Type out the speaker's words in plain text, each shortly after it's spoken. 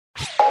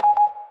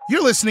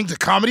You're listening to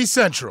Comedy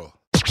Central.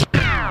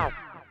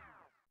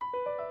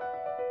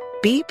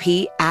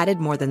 BP added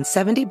more than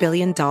 $70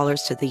 billion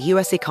to the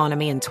U.S.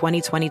 economy in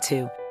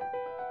 2022.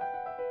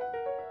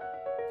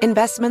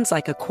 Investments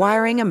like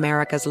acquiring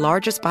America's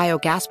largest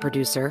biogas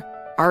producer,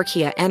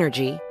 Archaea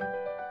Energy,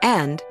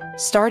 and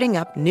starting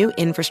up new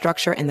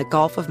infrastructure in the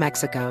Gulf of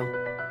Mexico.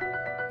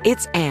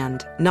 It's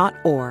and, not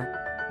or.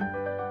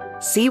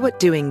 See what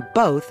doing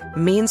both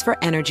means for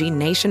energy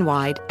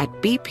nationwide at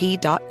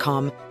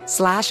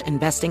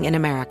bp.com/investing in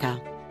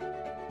America.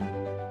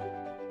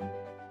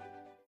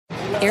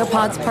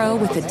 AirPods Pro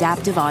with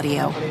adaptive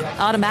audio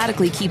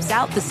automatically keeps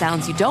out the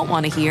sounds you don't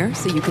want to hear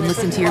so you can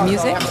listen to your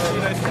music,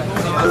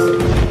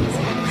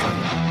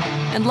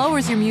 and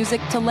lowers your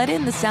music to let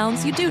in the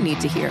sounds you do need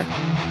to hear.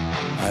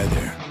 Hi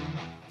there.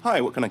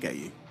 Hi, what can I get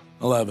you?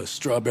 I'll have a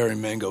strawberry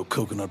mango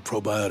coconut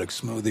probiotic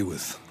smoothie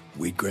with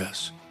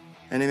wheatgrass.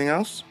 Anything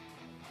else?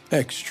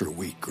 Extra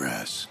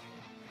wheatgrass.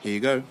 Here you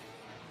go.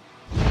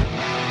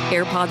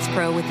 AirPods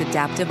Pro with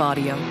adaptive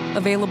audio.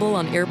 Available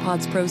on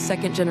AirPods Pro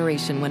 2nd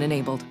generation when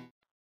enabled.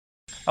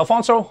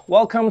 Alphonso,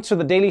 welcome to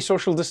the Daily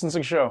Social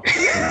Distancing Show.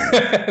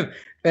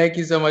 Thank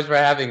you so much for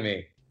having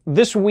me.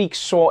 This week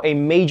saw a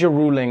major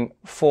ruling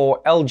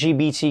for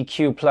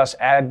LGBTQ plus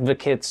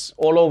advocates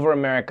all over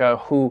America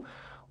who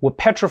were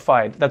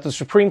petrified that the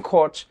Supreme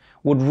Court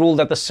would rule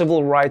that the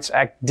Civil Rights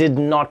Act did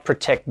not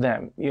protect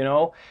them, you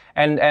know?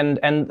 And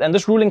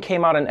this ruling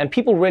came out and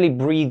people really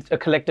breathed a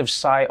collective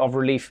sigh of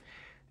relief.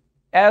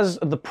 As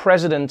the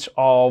president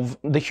of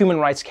the Human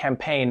Rights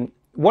Campaign,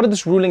 what did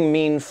this ruling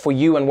mean for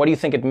you, and what do you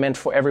think it meant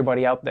for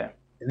everybody out there?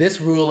 This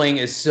ruling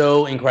is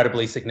so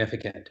incredibly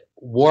significant.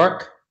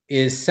 Work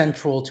is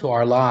central to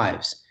our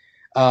lives.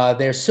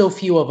 There's so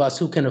few of us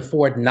who can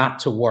afford not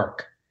to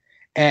work.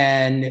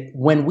 And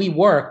when we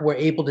work, we're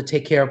able to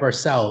take care of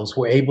ourselves.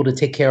 We're able to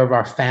take care of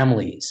our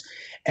families.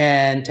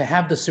 And to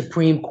have the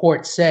Supreme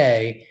Court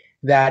say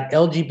that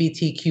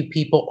LGBTQ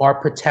people are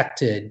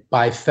protected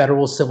by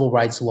federal civil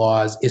rights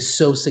laws is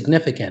so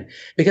significant,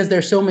 because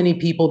there's so many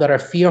people that are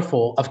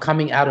fearful of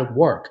coming out of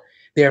work.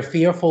 They're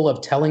fearful of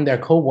telling their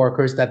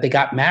coworkers that they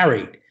got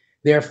married.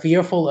 They're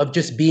fearful of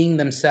just being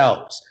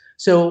themselves.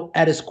 So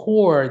at its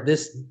core,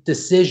 this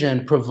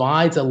decision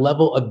provides a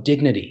level of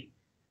dignity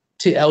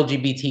to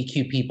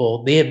LGBTQ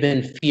people. They have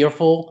been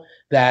fearful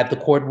that the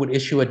court would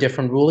issue a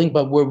different ruling,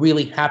 but we're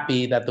really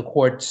happy that the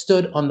court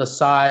stood on the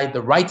side,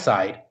 the right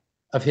side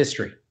of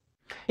history.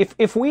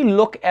 If we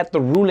look at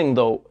the ruling,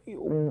 though,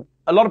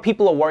 a lot of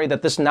people are worried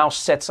that this now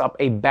sets up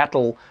a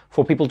battle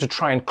for people to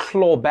try and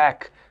claw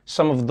back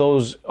some of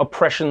those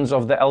oppressions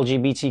of the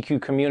LGBTQ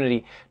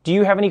community. Do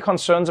you have any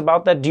concerns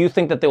about that? Do you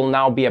think that there will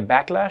now be a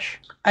backlash?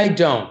 I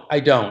don't.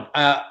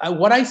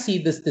 What I see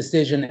this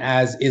decision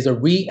as is a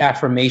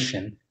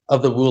reaffirmation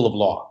of the rule of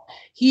law.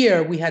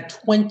 Here, we had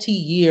 20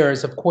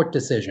 years of court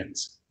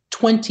decisions,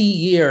 20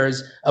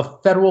 years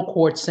of federal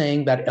courts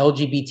saying that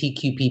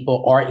LGBTQ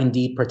people are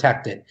indeed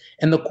protected.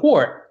 And the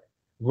court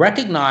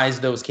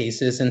recognized those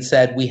cases and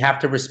said, we have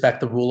to respect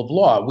the rule of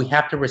law. We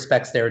have to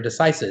respect stare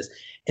decisis.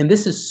 And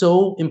this is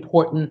so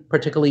important,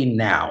 particularly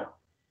now,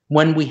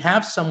 when we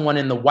have someone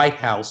in the White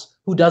House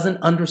who doesn't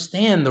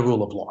understand the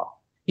rule of law.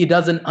 He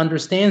doesn't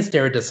understand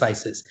stare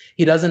decisis.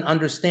 He doesn't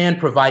understand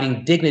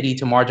providing dignity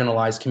to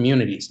marginalized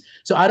communities.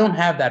 So I don't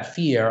have that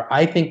fear.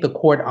 I think the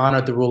court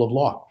honored the rule of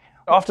law.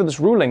 After this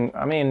ruling,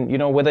 I mean, you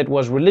know, whether it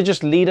was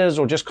religious leaders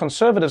or just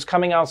conservatives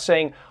coming out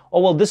saying,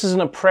 oh, well, this is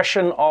an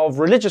oppression of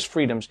religious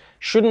freedoms.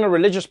 Shouldn't a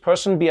religious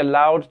person be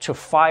allowed to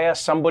fire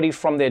somebody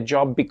from their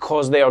job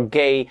because they are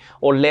gay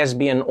or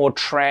lesbian or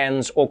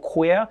trans or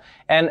queer?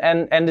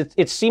 And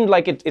it seemed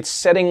like it's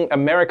setting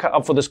America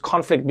up for this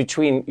conflict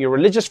between your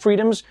religious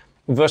freedoms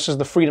versus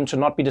the freedom to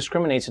not be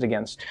discriminated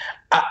against.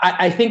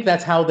 I think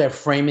that's how they're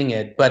framing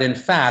it. But in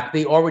fact,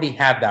 they already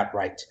have that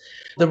right.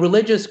 The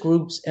religious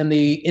groups and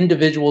the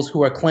individuals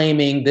who are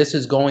claiming this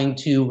is going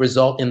to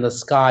result in the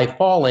sky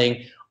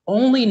falling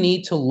only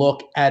need to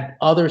look at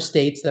other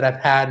states that have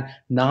had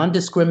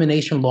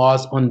non-discrimination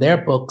laws on their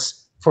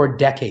books for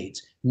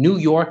decades. New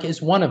York is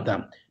one of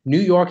them. New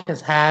York has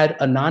had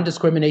a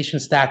non-discrimination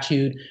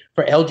statute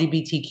for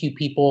LGBTQ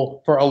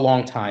people for a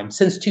long time,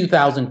 since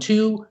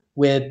 2002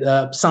 with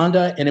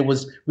Sanda, and it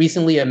was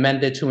recently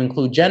amended to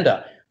include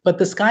gender. But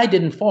the sky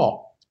didn't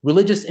fall.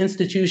 Religious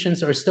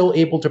institutions are still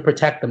able to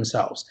protect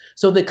themselves.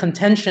 So the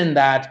contention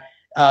that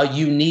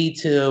you need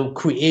to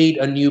create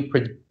a new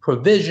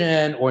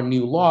provision or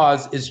new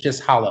laws is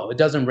just hollow. It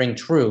doesn't ring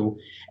true.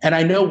 And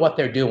I know what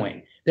they're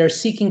doing. They're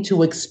seeking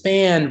to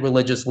expand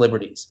religious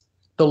liberties.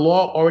 The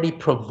law already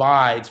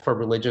provides for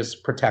religious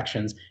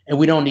protections, and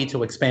we don't need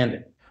to expand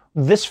it.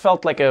 This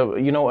felt like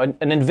an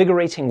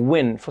invigorating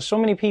win for so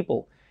many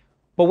people.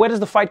 But where does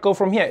the fight go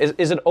from here?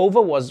 Is it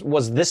over?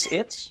 Was this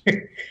it?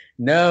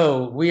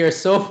 No, we are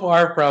so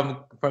far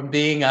from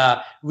being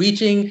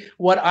reaching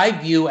what I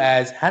view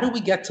as, how do we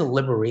get to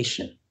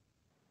liberation?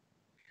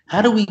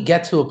 How do we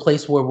get to a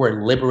place where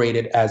we're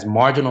liberated as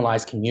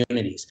marginalized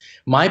communities?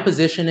 My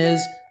position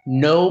is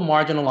no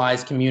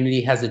marginalized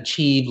community has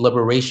achieved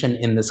liberation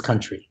in this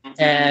country.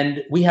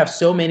 And we have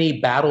so many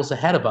battles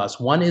ahead of us.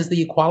 One is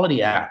the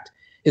Equality Act,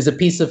 is a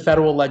piece of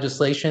federal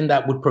legislation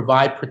that would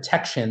provide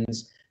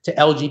protections to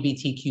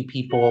LGBTQ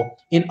people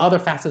in other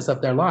facets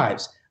of their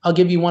lives. I'll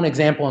give you one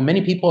example, and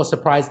many people are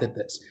surprised at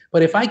this.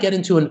 But if I get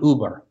into an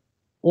Uber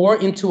or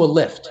into a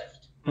Lyft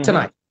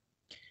tonight,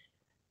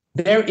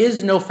 there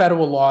is no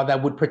federal law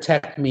that would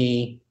protect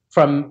me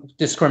from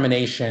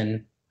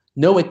discrimination,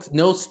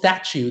 no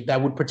statute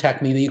that would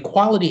protect me. The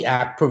Equality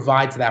Act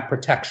provides that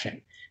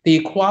protection. The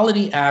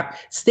Equality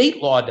Act,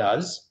 state law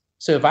does.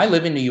 So if I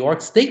live in New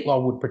York, state law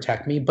would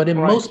protect me. But in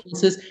most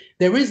cases,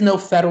 there is no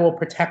federal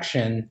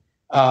protection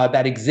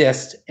that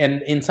exists.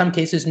 And in some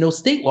cases, no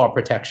state law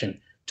protection.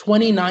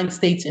 29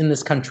 states in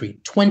this country,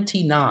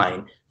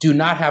 29, do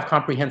not have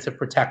comprehensive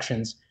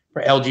protections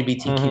for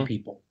LGBTQ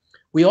people.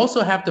 We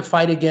also have to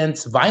fight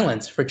against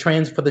violence for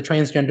the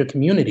transgender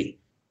community.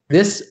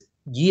 This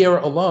year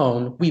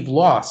alone, we've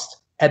lost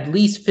at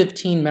least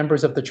 15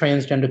 members of the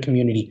transgender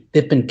community.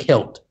 They've been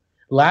killed.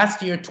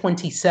 Last year,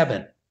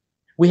 27.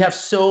 We have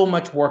so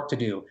much work to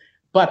do.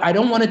 But I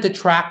don't want to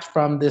detract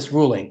from this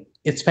ruling.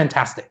 It's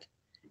fantastic.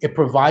 It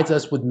provides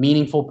us with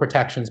meaningful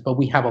protections, but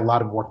we have a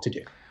lot of work to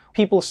do.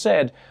 People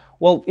said,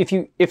 well, if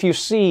you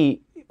see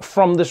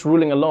from this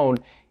ruling alone,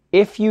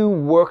 if you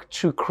work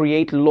to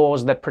create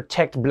laws that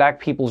protect Black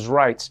people's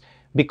rights,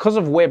 because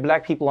of where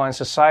Black people are in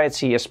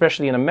society,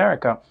 especially in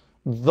America,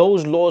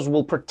 those laws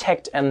will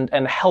protect and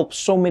help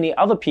so many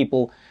other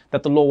people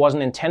that the law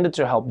wasn't intended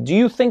to help. Do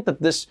you think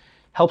that this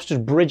helps to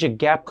bridge a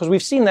gap? Because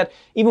we've seen that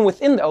even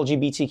within the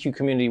LGBTQ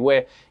community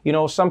where,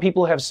 some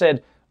people have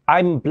said,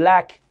 I'm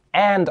Black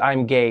and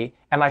I'm gay,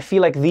 and I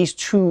feel like these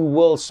two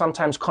worlds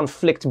sometimes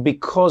conflict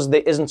because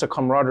there isn't a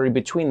camaraderie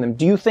between them.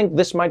 Do you think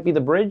this might be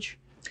the bridge?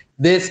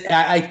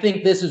 I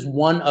think this is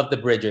one of the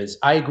bridges.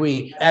 I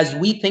agree. As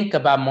we think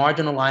about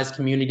marginalized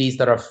communities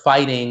that are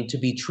fighting to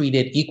be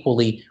treated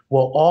equally,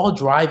 we're all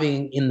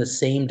driving in the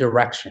same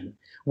direction.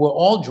 We're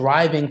all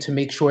driving to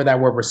make sure that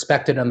we're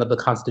respected under the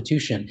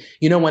Constitution.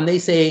 When they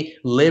say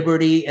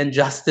liberty and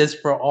justice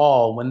for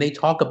all, when they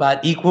talk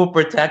about equal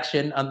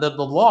protection under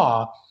the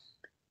law,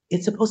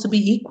 it's supposed to be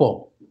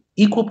equal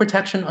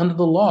protection under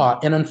the law.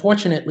 And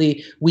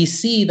unfortunately, we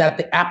see that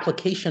the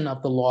application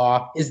of the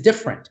law is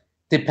different,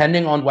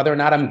 depending on whether or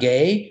not I'm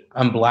gay,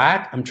 I'm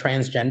Black, I'm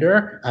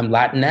transgender, I'm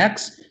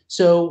Latinx.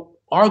 So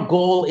our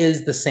goal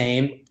is the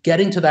same,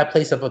 getting to that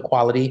place of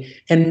equality.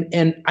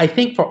 And I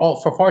think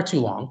for far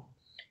too long,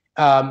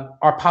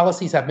 our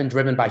policies have been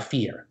driven by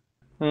fear.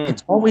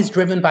 It's always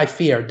driven by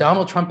fear.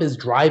 Donald Trump is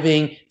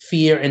driving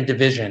fear and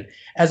division,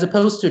 as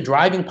opposed to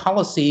driving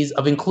policies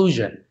of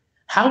inclusion.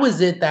 How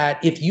is it that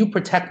if you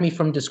protect me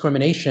from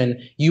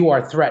discrimination, you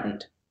are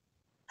threatened?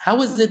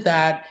 How is it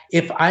that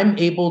if I'm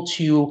able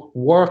to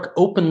work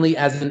openly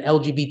as an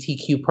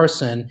LGBTQ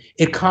person,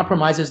 it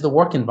compromises the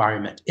work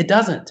environment? It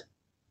doesn't.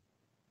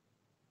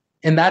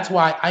 And that's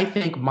why I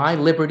think my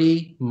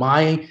liberty,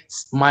 my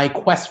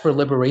quest for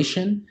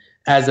liberation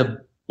as a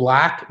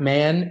Black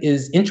man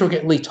is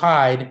intricately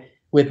tied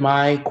with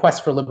my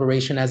quest for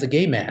liberation as a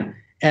gay man.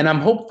 And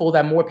I'm hopeful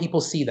that more people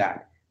see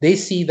that. They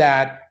see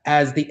that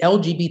as the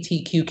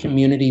LGBTQ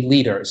community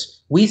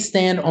leaders, we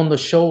stand on the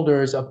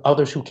shoulders of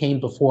others who came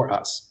before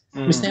us.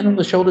 We stand on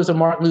the shoulders of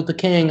Martin Luther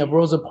King, of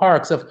Rosa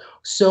Parks, of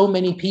so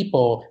many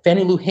people,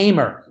 Fannie Lou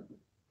Hamer,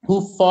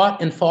 who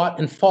fought and fought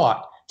and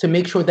fought to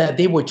make sure that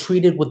they were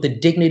treated with the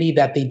dignity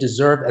that they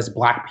deserve as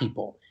Black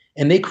people.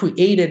 And they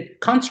created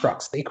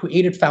constructs, they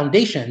created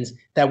foundations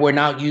that we're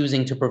now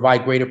using to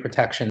provide greater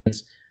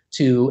protections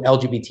to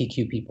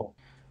LGBTQ people.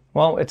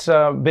 Well, it's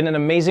been an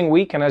amazing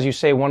week, and as you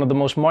say, one of the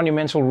most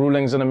monumental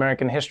rulings in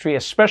American history,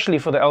 especially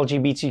for the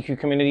LGBTQ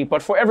community,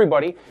 but for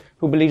everybody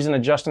who believes in a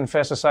just and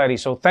fair society.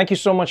 So thank you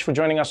so much for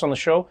joining us on the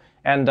show,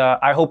 and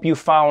I hope you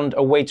found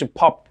a way to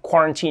pop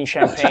quarantine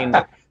champagne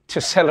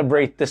to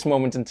celebrate this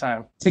moment in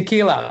time.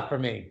 Tequila for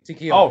me,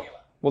 tequila. Oh,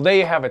 well, there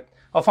you have it.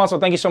 Alphonso,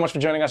 thank you so much for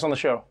joining us on the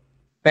show.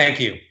 Thank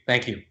you.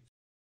 Thank you.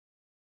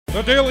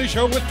 The Daily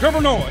Show with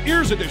Trevor Noah,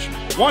 Ears Edition.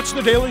 Watch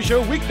The Daily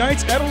Show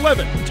weeknights at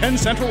 11, 10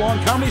 Central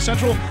on Comedy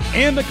Central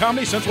and the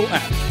Comedy Central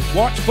app.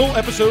 Watch full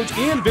episodes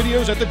and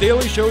videos at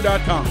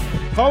thedailyshow.com.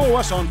 Follow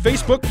us on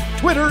Facebook,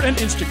 Twitter, and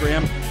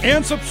Instagram,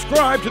 and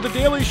subscribe to The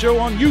Daily Show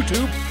on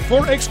YouTube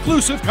for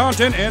exclusive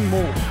content and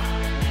more.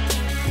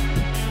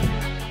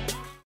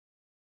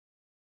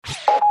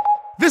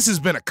 This has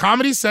been a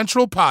Comedy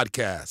Central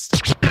podcast.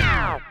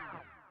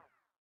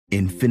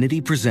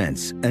 Infiniti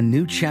presents a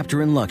new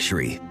chapter in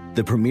luxury.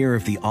 The premiere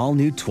of the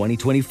all-new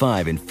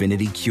 2025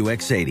 Infiniti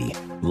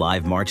QX80,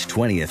 live March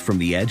 20th from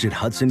the Edge at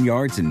Hudson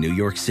Yards in New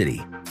York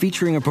City,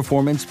 featuring a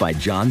performance by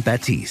John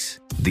Batiste.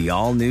 The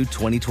all-new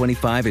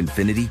 2025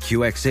 Infiniti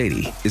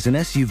QX80 is an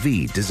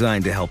SUV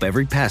designed to help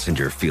every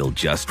passenger feel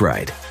just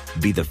right.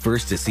 Be the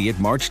first to see it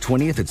March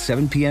 20th at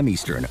 7 p.m.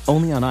 Eastern,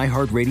 only on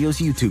iHeartRadio's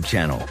YouTube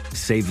channel.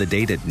 Save the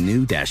date at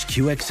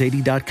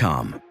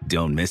new-QX80.com.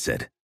 Don't miss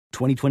it.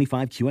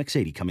 2025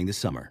 QX80 coming this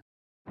summer.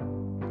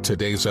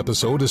 Today's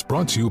episode is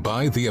brought to you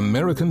by the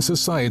American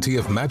Society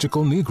of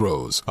Magical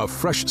Negroes, a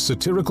fresh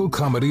satirical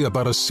comedy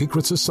about a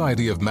secret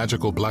society of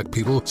magical black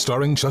people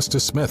starring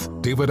Justice Smith,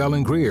 David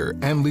Allen Greer,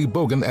 Ann Lee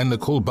Bogan, and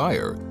Nicole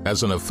Byer.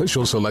 As an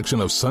official selection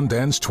of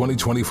Sundance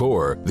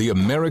 2024, the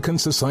American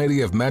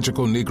Society of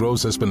Magical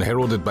Negroes has been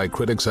heralded by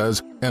critics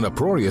as an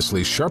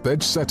uproariously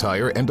sharp-edged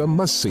satire and a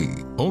must-see.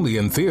 Only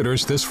in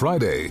theaters this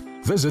Friday.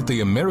 Visit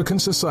the American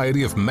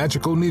Society of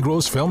Magical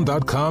Negroes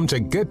film.com to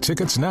get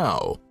tickets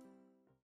now.